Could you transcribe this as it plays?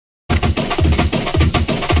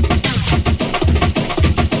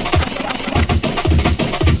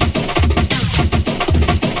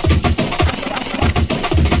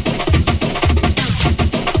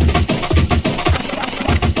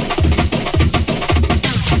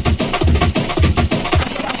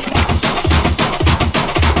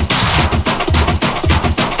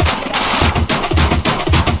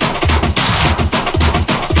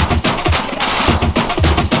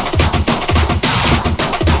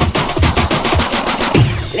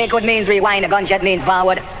Liquid means rewind, a gunshot means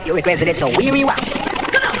forward. You requested it, so we rewind.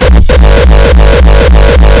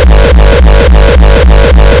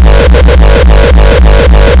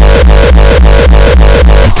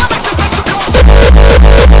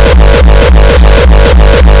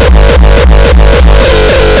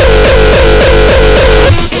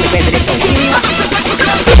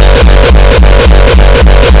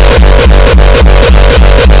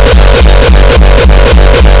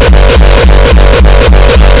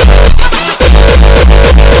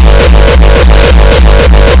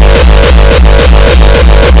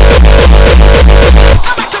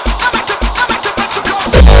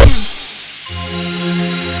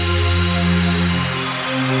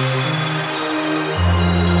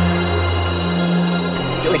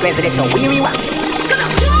 Requested it, so we rewind.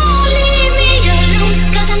 Don't leave me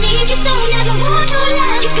alone, 'cause I need you so, never want to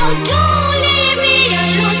let you go. Don't leave me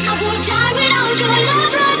alone, I would die without your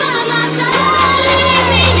love right by my side. Don't leave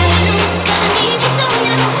me alone, 'cause I need you so,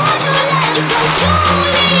 never want to let you go. Don't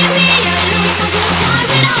leave me alone, I would die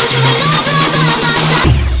without your love right by my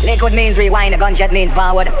side. Liquid means rewind, a gunshot means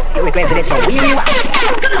forward. You requested it, so we rewind.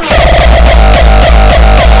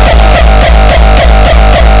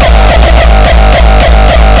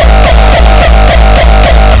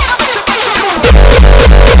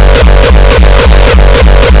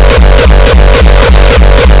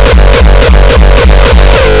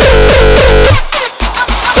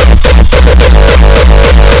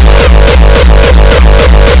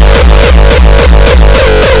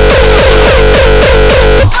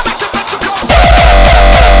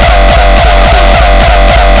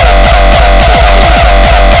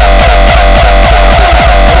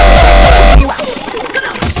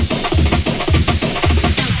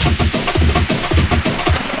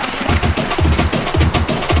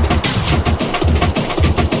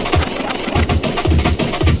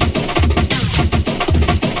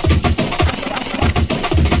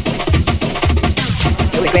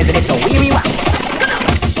 Requested it, so we rewind.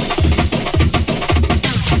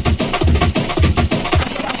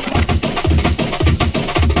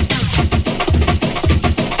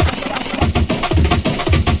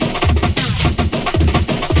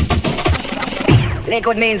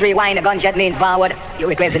 Liquid means rewind, a gunshot means forward. You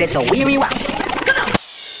requested it, so we rewind.